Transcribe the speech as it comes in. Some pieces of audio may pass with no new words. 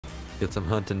Get some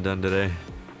hunting done today.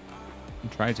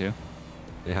 Try to.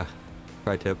 Yeah.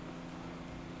 Try tip.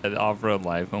 Off-road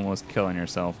life, almost killing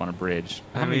yourself on a bridge.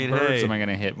 How many mean, birds hey. am I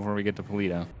gonna hit before we get to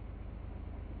Polito?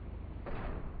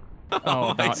 Oh,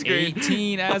 about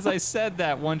 18. As I said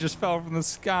that, one just fell from the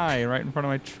sky right in front of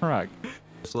my truck.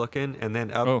 Just looking, and then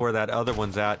up where that other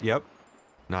one's at. Yep.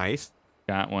 Nice.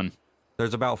 Got one.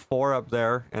 There's about 4 up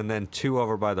there, and then 2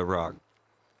 over by the rock.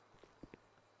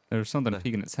 There's something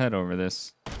peeking its head over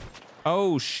this.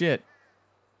 Oh, shit.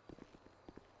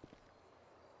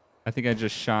 I think I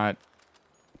just shot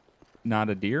not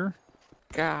a deer.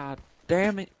 God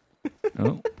damn it.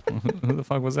 Oh, who the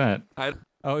fuck was that?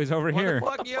 Oh, he's over here.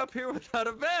 What the fuck you up here without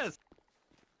a vest?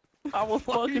 I was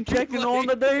fucking checking on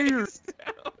the deer.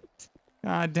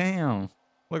 God damn.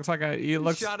 Looks like he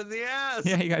looks shot in the ass.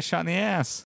 Yeah, he got shot in the ass.